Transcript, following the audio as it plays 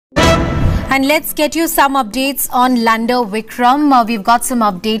And let's get you some updates on lander Vikram. We've got some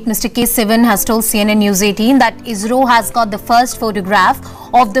update. Mr. K Sivan has told CNN News 18 that ISRO has got the first photograph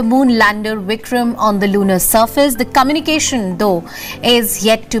of the moon lander Vikram on the lunar surface. The communication, though, is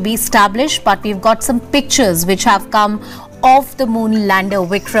yet to be established, but we've got some pictures which have come of the moon lander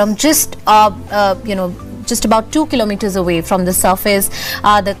Vikram just about 2 kilometers away from the surface.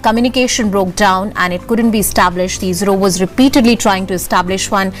 The communication broke down and it couldn't be established. The ISRO was repeatedly trying to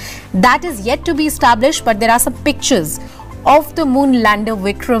establish one. That is yet to be established, but there are some pictures of the moon lander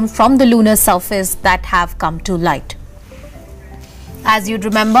Vikram from the lunar surface that have come to light. As you'd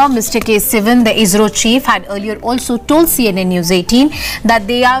remember, Mr. K Sivan, the ISRO chief, had earlier also told CNN News 18 that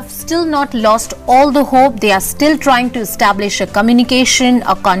they have still not lost all the hope. They are still trying to establish a communication,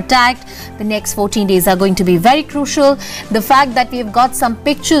 a contact. The next 14 days are going to be very crucial. The fact that we've got some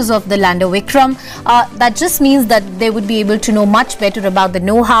pictures of the lander Vikram, that just means that they would be able to know much better about the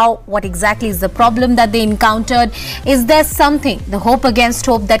know-how, what exactly is the problem that they encountered. Is there something, the hope against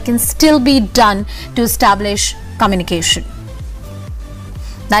hope, that can still be done to establish communication?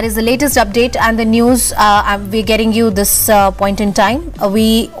 That is the latest update and the news we're getting you this point in time.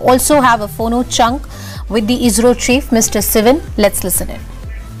 We also have a phono chunk with the ISRO chief, Mr. Sivan. Let's listen in.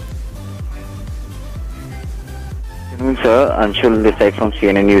 Good afternoon, sir. Anshul this side from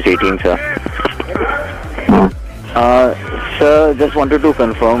CNN News 18, sir. Sir, just wanted to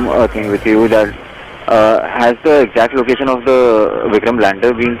confirm a thing with you that has the exact location of the Vikram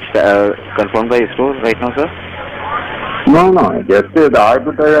lander been confirmed by ISRO right now, sir? No, just the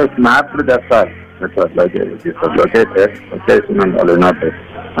orbiter is mapped, that's all. That's all, like it is located, location and all is not there.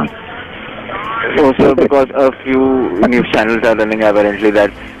 Oh, sir, because a few news channels are running apparently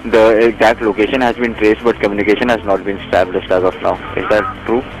that the exact location has been traced but communication has not been established as of now. Is that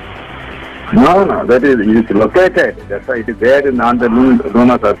true? No, that is, it is located, that's why it is there on the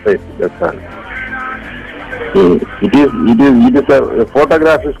lunar surface, that's all. It is a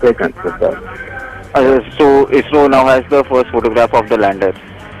photograph is taken, that's all. So ISRO now has the first photograph of the lander.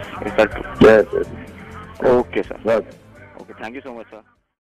 Is that true? Yes. Okay, sir. Yes. Okay, thank you so much, sir.